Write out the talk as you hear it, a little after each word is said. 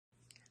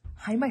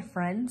Hi, my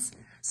friends.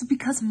 So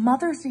because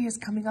Mother's Day is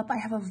coming up, I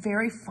have a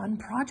very fun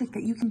project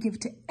that you can give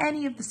to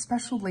any of the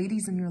special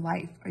ladies in your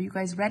life. Are you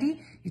guys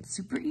ready? It's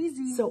super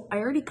easy. So I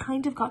already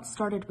kind of got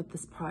started with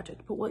this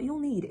project, but what you'll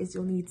need is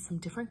you'll need some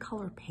different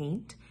color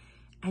paint,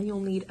 and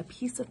you'll need a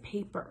piece of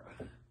paper,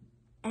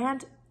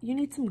 and you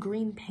need some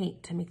green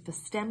paint to make the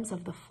stems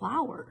of the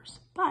flowers.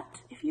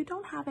 But if you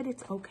don't have it,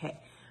 it's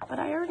okay. But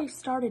I already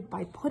started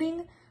by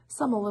putting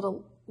some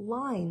little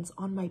lines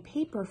on my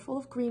paper full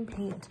of green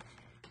paint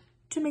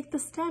to make the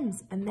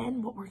stems. And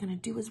then what we're gonna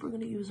do is we're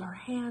gonna use our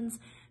hands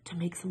to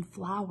make some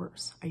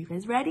flowers. Are you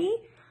guys ready?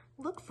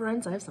 Look,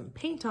 friends, I have some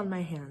paint on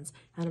my hands,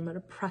 and I'm gonna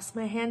press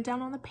my hand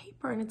down on the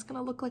paper, and it's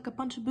gonna look like a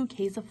bunch of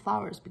bouquets of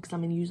flowers because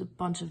I'm gonna use a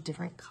bunch of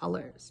different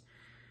colors.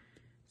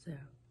 So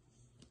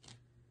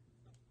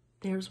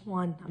there's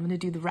one. I'm gonna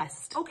do the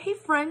rest. Okay,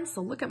 friends,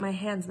 so look at my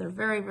hands. They're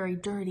very, very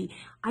dirty.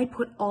 I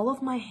put all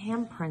of my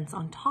handprints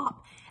on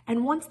top,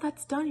 and once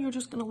that's done, you're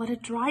just gonna let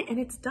it dry, and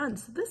it's done.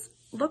 So this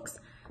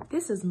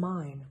is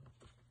mine.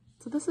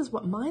 So this is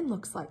what mine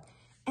looks like.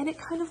 And it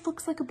kind of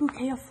looks like a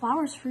bouquet of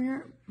flowers for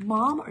your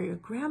mom or your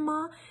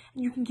grandma,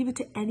 and you can give it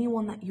to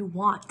anyone that you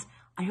want.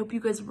 I hope you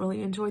guys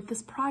really enjoyed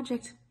this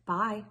project.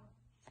 Bye.